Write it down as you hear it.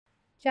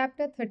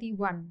Chapter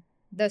 31.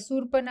 The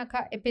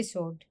Soorpanakha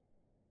episode.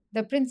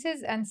 The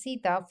princess and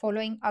Sita,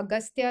 following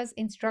Agastya's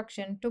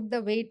instruction, took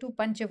the way to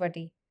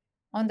Panchavati.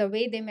 On the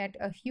way, they met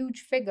a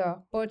huge figure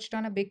perched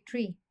on a big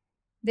tree.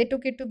 They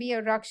took it to be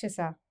a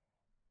Rakshasa.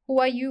 Who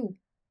are you?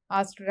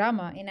 Asked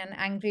Rama in an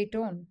angry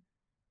tone.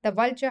 The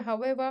vulture,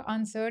 however,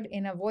 answered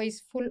in a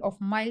voice full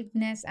of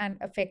mildness and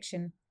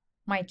affection,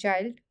 My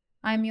child,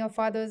 I am your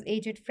father's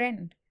aged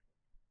friend.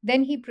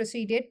 Then he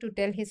proceeded to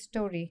tell his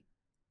story.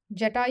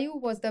 Jatayu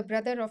was the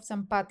brother of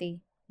Sampati,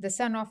 the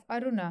son of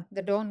Aruna,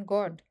 the dawn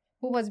god,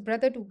 who was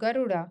brother to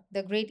Garuda,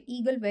 the great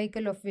eagle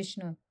vehicle of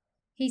Vishnu.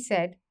 He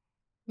said,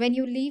 When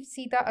you leave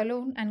Sita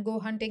alone and go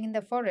hunting in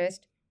the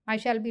forest, I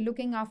shall be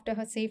looking after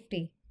her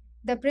safety.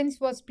 The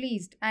prince was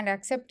pleased and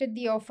accepted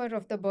the offer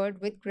of the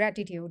bird with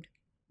gratitude.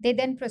 They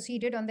then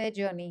proceeded on their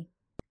journey.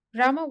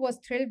 Rama was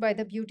thrilled by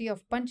the beauty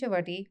of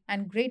Panchavati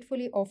and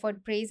gratefully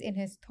offered praise in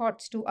his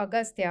thoughts to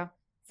Agastya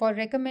for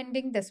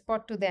recommending the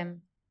spot to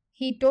them.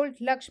 He told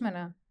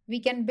Lakshmana, We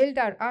can build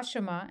our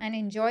ashrama and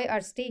enjoy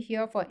our stay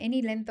here for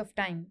any length of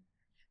time.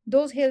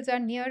 Those hills are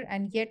near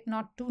and yet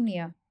not too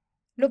near.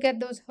 Look at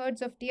those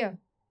herds of deer,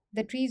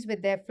 the trees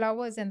with their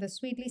flowers and the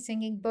sweetly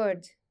singing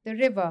birds, the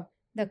river,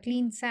 the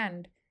clean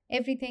sand.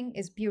 Everything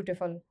is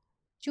beautiful.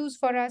 Choose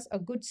for us a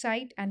good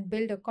site and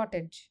build a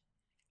cottage.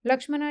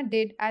 Lakshmana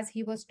did as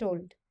he was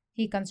told.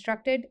 He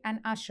constructed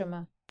an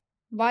ashrama.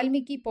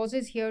 Valmiki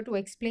pauses here to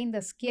explain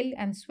the skill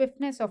and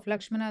swiftness of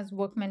Lakshmana's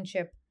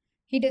workmanship.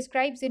 He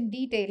describes in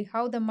detail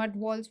how the mud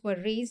walls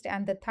were raised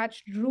and the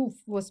thatched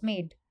roof was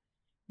made.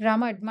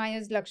 Rama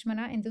admires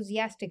Lakshmana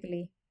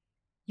enthusiastically.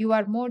 You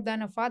are more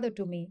than a father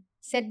to me,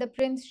 said the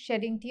prince,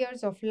 shedding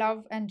tears of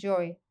love and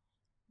joy.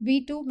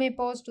 We too may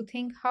pause to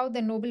think how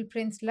the noble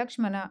prince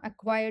Lakshmana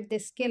acquired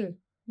this skill.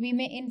 We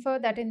may infer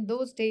that in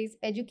those days,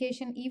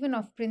 education even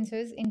of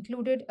princes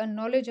included a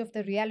knowledge of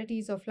the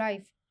realities of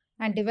life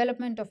and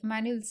development of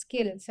manual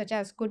skill such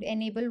as could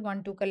enable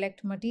one to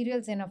collect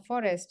materials in a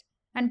forest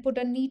and put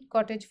a neat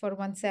cottage for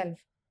oneself.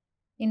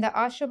 In the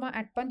ashrama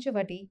at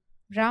Panchavati,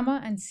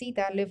 Rama and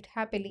Sita lived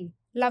happily,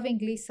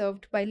 lovingly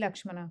served by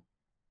Lakshmana.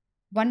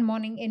 One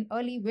morning in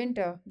early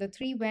winter, the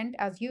three went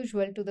as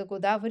usual to the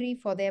Godavari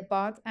for their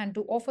bath and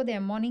to offer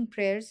their morning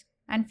prayers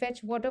and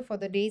fetch water for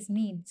the day's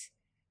needs.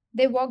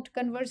 They walked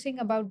conversing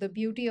about the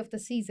beauty of the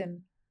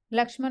season.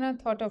 Lakshmana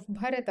thought of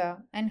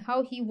Bharata and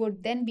how he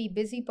would then be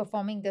busy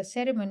performing the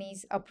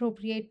ceremonies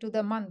appropriate to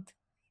the month.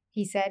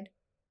 He said,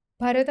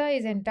 Bharata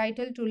is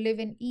entitled to live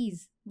in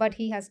ease, but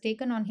he has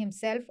taken on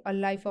himself a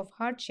life of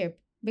hardship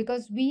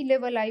because we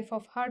live a life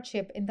of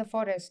hardship in the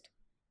forest.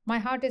 My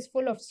heart is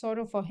full of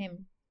sorrow for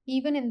him.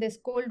 Even in this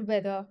cold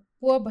weather,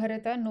 poor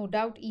Bharata no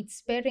doubt eats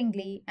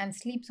sparingly and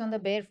sleeps on the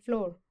bare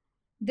floor.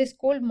 This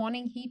cold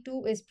morning he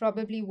too is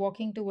probably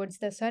walking towards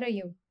the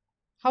Sarayu.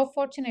 How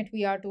fortunate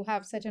we are to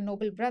have such a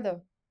noble brother.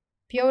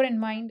 Pure in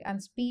mind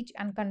and speech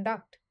and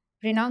conduct,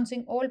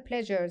 renouncing all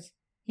pleasures,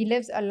 he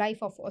lives a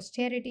life of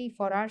austerity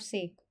for our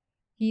sake.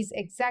 He is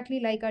exactly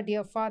like our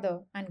dear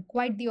father and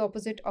quite the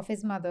opposite of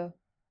his mother.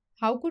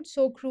 How could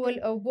so cruel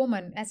a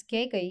woman as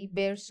Kekai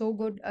bear so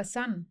good a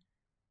son?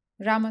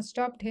 Rama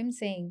stopped him,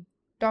 saying,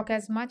 Talk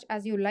as much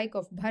as you like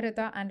of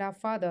Bharata and our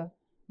father,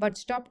 but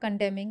stop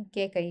condemning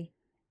Kekai.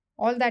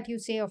 All that you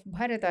say of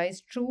Bharata is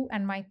true,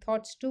 and my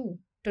thoughts too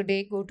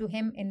today go to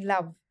him in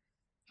love.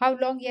 How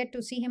long yet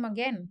to see him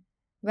again?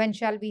 When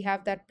shall we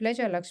have that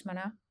pleasure,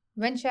 Lakshmana?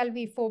 When shall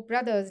we four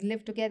brothers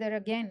live together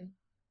again?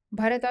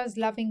 Bharata's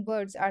loving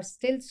words are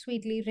still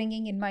sweetly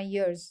ringing in my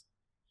ears.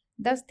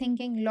 Thus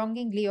thinking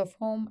longingly of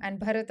home and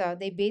Bharata,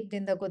 they bathed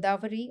in the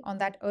Godavari on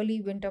that early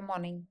winter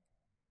morning.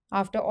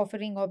 After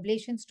offering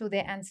oblations to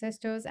their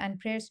ancestors and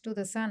prayers to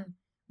the sun,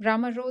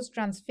 Rama rose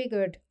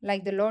transfigured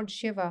like the Lord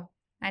Shiva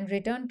and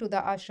returned to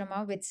the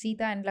ashrama with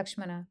Sita and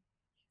Lakshmana.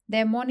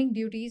 Their morning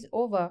duties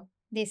over,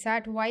 they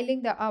sat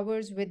whiling the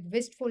hours with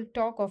wistful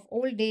talk of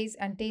old days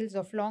and tales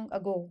of long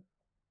ago.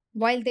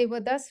 While they were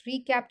thus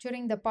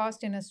recapturing the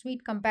past in a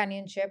sweet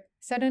companionship,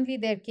 suddenly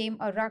there came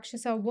a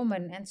Rakshasa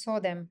woman and saw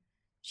them.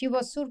 She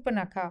was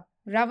Soorpanakha,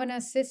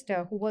 Ravana's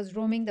sister, who was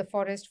roaming the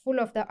forest full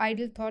of the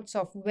idle thoughts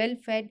of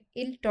well-fed,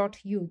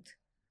 ill-taught youth.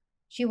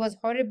 She was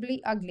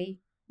horribly ugly,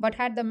 but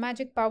had the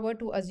magic power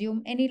to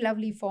assume any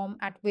lovely form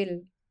at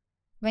will.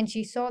 When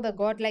she saw the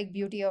godlike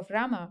beauty of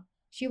Rama,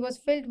 she was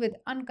filled with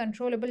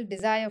uncontrollable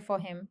desire for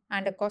him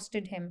and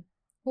accosted him.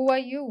 Who are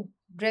you?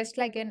 Dressed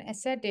like an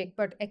ascetic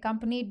but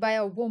accompanied by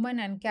a woman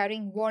and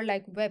carrying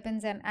warlike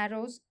weapons and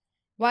arrows?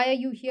 Why are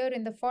you here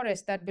in the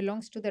forest that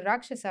belongs to the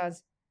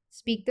Rakshasas?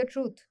 Speak the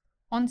truth.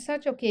 On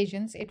such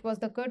occasions, it was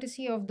the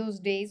courtesy of those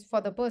days for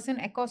the person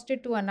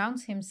accosted to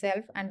announce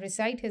himself and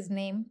recite his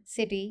name,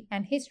 city,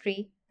 and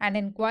history and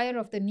inquire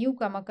of the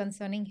newcomer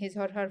concerning his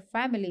or her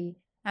family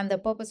and the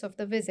purpose of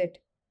the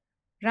visit.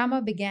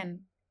 Rama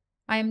began,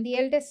 I am the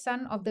eldest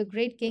son of the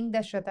great king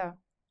Dashrata.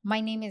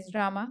 My name is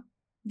Rama.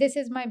 This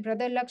is my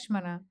brother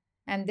Lakshmana,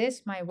 and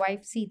this my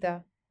wife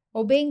Sita.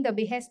 Obeying the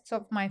behests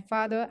of my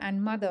father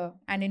and mother,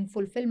 and in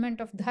fulfillment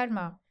of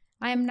dharma,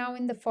 I am now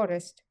in the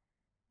forest.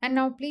 And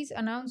now please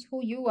announce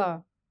who you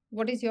are.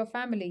 What is your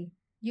family?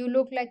 You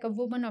look like a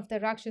woman of the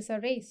Rakshasa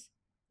race.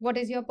 What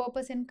is your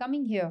purpose in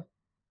coming here?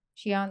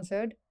 She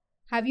answered,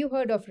 Have you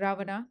heard of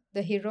Ravana,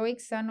 the heroic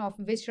son of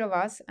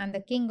Vishravas and the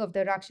king of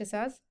the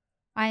Rakshasas?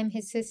 I am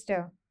his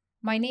sister.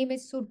 My name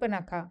is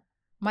Surpanakha.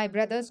 My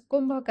brothers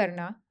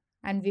Kumbhakarna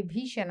and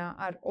Vibhishana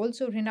are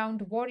also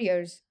renowned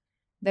warriors.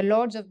 The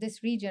lords of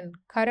this region,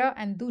 Khara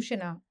and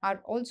Dushana,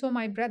 are also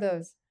my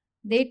brothers.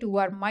 They too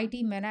are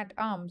mighty men at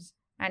arms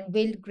and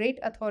wield great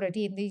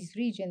authority in these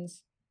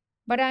regions.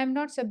 But I am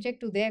not subject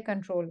to their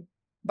control,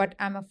 but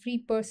am a free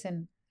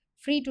person,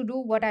 free to do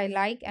what I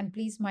like and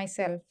please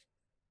myself.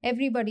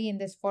 Everybody in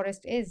this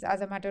forest is,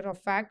 as a matter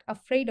of fact,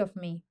 afraid of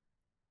me.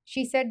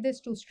 She said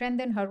this to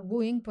strengthen her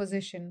wooing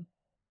position.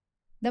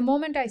 The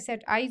moment I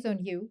set eyes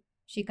on you,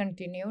 she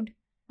continued,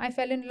 I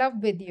fell in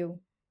love with you.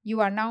 You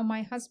are now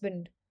my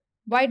husband.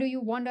 Why do you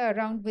wander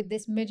around with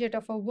this midget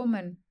of a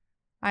woman?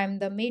 I am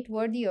the mate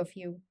worthy of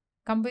you.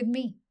 Come with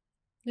me.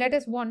 Let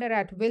us wander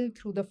at will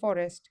through the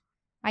forest.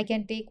 I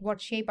can take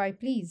what shape I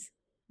please.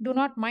 Do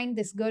not mind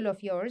this girl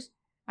of yours.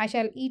 I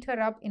shall eat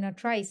her up in a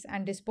trice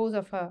and dispose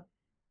of her.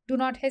 Do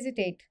not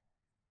hesitate.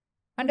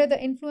 Under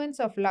the influence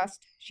of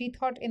lust, she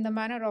thought in the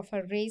manner of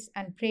her race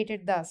and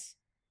prated thus.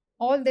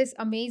 All this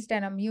amazed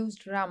and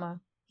amused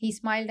Rama. He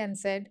smiled and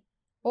said,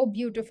 O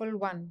beautiful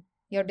one,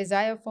 your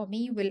desire for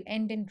me will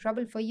end in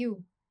trouble for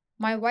you.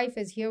 My wife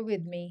is here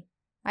with me.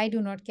 I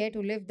do not care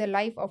to live the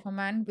life of a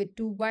man with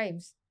two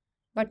wives.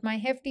 But my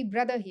hefty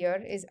brother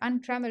here is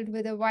untrammeled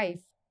with a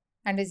wife,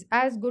 and is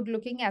as good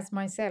looking as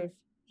myself.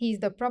 He is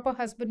the proper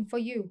husband for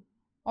you.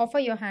 Offer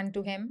your hand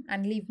to him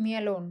and leave me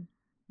alone.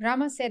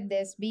 Rama said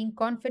this, being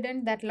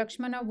confident that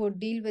Lakshmana would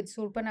deal with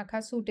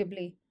Surpanakha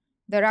suitably.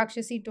 The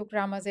Rakshasi took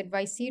Rama's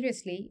advice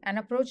seriously and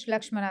approached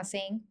Lakshmana,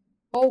 saying,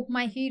 Oh,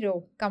 my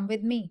hero, come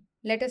with me.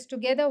 Let us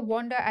together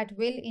wander at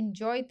will in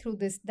joy through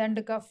this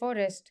Dandaka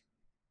forest.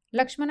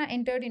 Lakshmana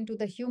entered into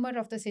the humor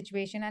of the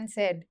situation and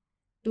said,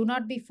 Do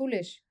not be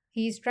foolish.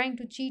 He is trying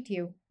to cheat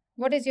you.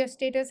 What is your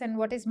status and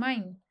what is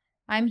mine?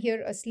 I am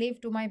here a slave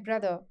to my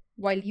brother,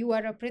 while you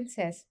are a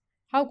princess.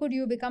 How could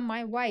you become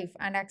my wife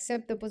and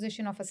accept the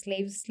position of a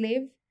slave's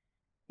slave?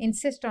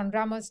 Insist on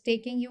Rama's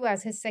taking you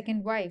as his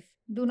second wife.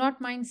 Do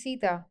not mind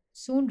Sita.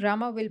 Soon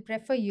Rama will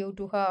prefer you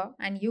to her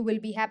and you will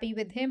be happy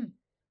with him.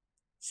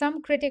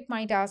 Some critic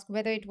might ask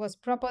whether it was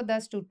proper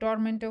thus to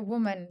torment a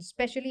woman,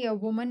 especially a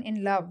woman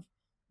in love.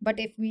 But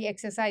if we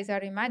exercise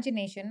our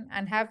imagination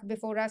and have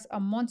before us a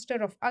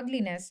monster of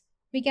ugliness,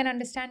 we can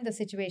understand the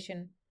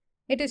situation.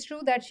 It is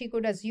true that she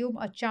could assume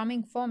a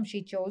charming form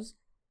she chose,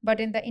 but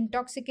in the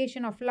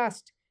intoxication of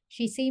lust,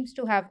 she seems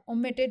to have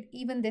omitted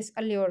even this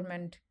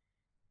allurement.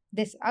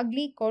 This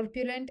ugly,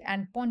 corpulent,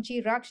 and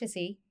paunchy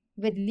Rakshasi,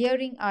 with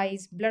leering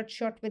eyes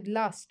bloodshot with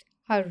lust,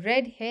 her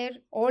red hair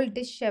all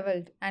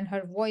dishevelled, and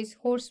her voice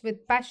hoarse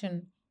with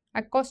passion,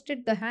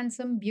 accosted the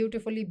handsome,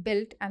 beautifully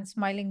built, and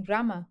smiling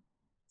Rama,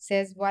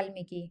 says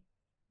Valmiki.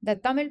 The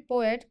Tamil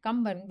poet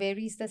Kamban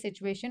varies the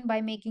situation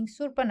by making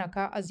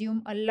Surpanakha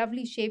assume a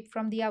lovely shape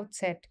from the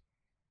outset.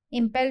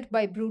 Impelled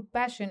by brute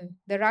passion,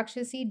 the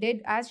Rakshasi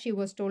did as she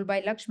was told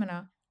by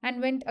Lakshmana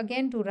and went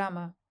again to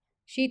Rama.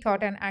 She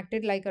thought and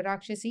acted like a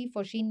Rakshasi,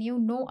 for she knew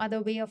no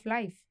other way of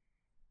life.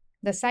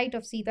 The sight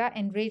of Sita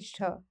enraged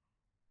her.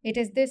 It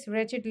is this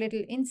wretched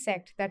little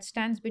insect that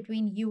stands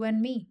between you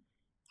and me.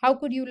 How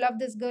could you love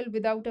this girl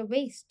without a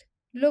waist?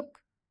 Look,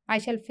 I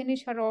shall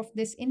finish her off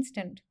this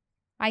instant.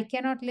 I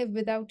cannot live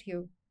without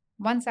you.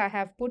 Once I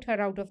have put her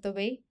out of the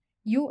way,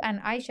 you and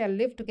I shall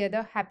live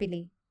together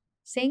happily.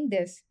 Saying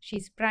this, she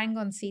sprang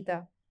on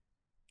Sita.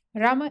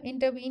 Rama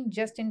intervened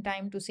just in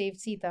time to save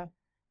Sita.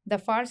 The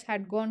farce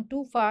had gone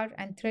too far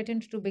and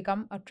threatened to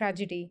become a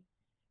tragedy.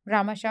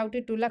 Rama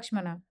shouted to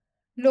Lakshmana,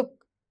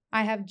 Look,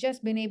 I have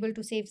just been able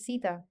to save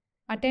Sita.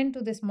 Attend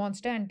to this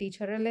monster and teach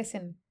her a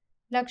lesson.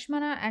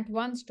 Lakshmana at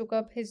once took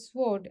up his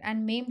sword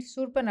and maimed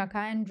Surpanakha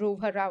and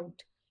drove her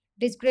out.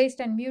 Disgraced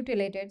and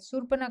mutilated,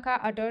 Surpanakha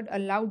uttered a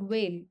loud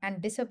wail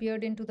and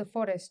disappeared into the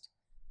forest.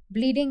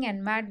 Bleeding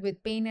and mad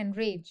with pain and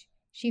rage,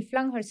 she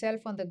flung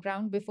herself on the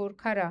ground before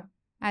Khara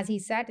as he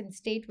sat in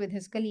state with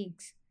his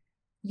colleagues.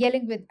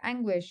 Yelling with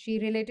anguish, she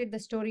related the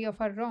story of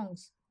her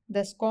wrongs.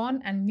 The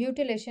scorn and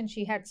mutilation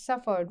she had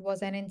suffered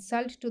was an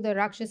insult to the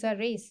Rakshasa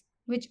race,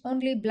 which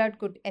only blood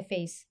could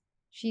efface.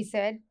 She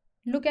said,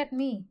 Look at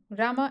me.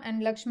 Rama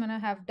and Lakshmana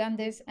have done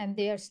this, and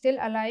they are still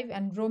alive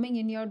and roaming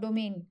in your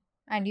domain.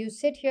 And you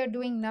sit here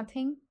doing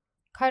nothing?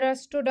 Khara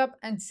stood up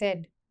and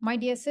said, My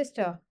dear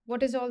sister,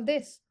 what is all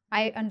this?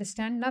 I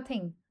understand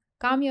nothing.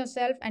 Calm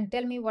yourself and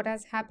tell me what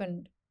has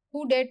happened.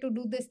 Who dared to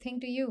do this thing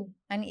to you?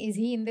 And is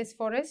he in this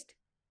forest?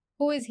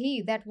 Who is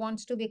he that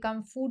wants to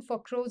become food for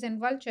crows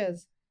and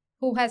vultures?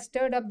 Who has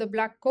stirred up the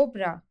black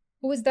cobra?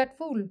 Who is that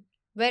fool?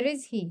 Where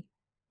is he?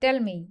 Tell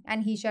me,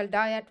 and he shall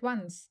die at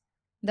once.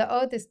 The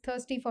earth is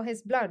thirsty for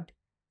his blood.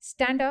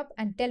 Stand up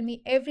and tell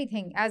me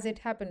everything as it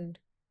happened.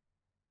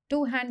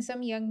 Two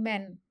handsome young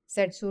men,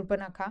 said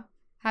Surpanakha,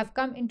 have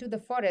come into the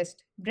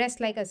forest, dressed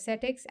like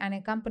ascetics and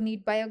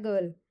accompanied by a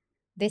girl.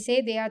 They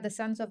say they are the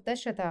sons of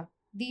Dasharatha.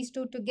 these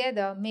two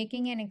together,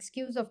 making an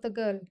excuse of the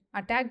girl,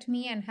 attacked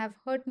me and have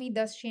hurt me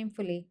thus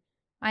shamefully.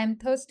 I am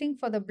thirsting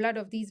for the blood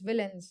of these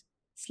villains.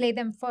 Slay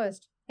them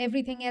first.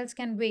 Everything else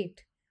can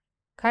wait.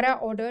 Khara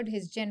ordered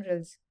his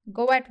generals,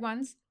 "Go at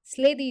once,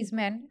 slay these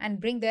men, and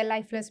bring their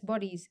lifeless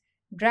bodies.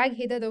 Drag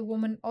hither the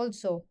woman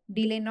also.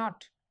 Delay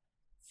not."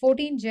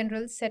 14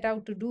 generals set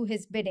out to do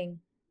his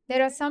bidding.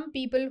 There are some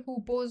people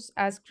who pose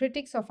as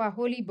critics of our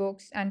holy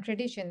books and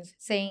traditions,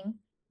 saying,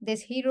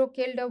 "This hero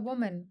killed a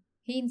woman.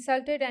 He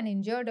insulted and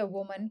injured a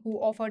woman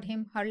who offered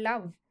him her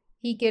love.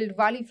 He killed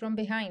Vali from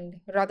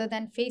behind, rather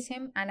than face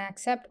him and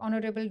accept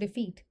honorable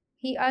defeat.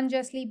 He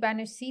unjustly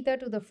banished Sita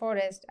to the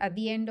forest at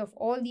the end of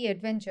all the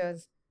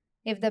adventures.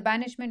 If the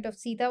banishment of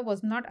Sita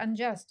was not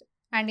unjust,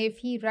 and if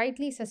he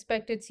rightly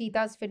suspected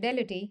Sita's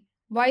fidelity,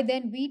 why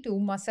then we too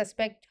must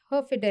suspect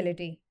her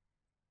fidelity?"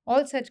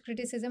 All such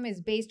criticism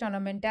is based on a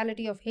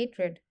mentality of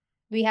hatred.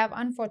 We have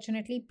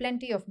unfortunately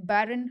plenty of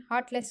barren,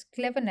 heartless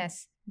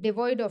cleverness,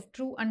 devoid of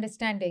true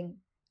understanding.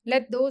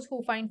 Let those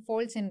who find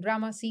faults in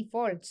Rama see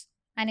faults,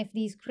 and if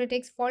these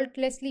critics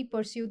faultlessly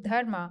pursue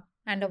Dharma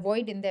and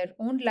avoid in their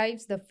own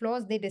lives the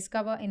flaws they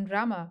discover in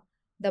Rama,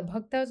 the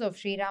bhaktas of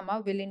Sri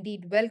Rama will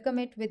indeed welcome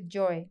it with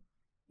joy.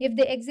 If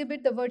they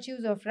exhibit the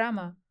virtues of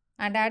Rama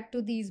and add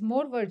to these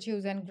more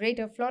virtues and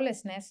greater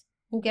flawlessness,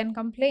 who can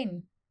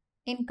complain?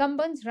 In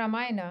Kamban's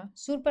Ramayana,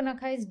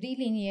 Soorpanakha is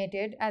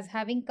delineated as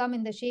having come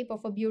in the shape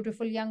of a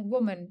beautiful young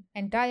woman,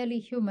 entirely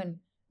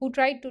human, who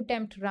tried to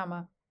tempt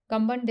Rama.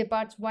 Kamban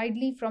departs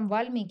widely from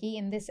Valmiki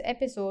in this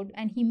episode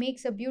and he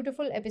makes a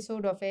beautiful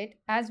episode of it,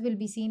 as will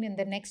be seen in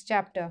the next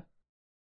chapter.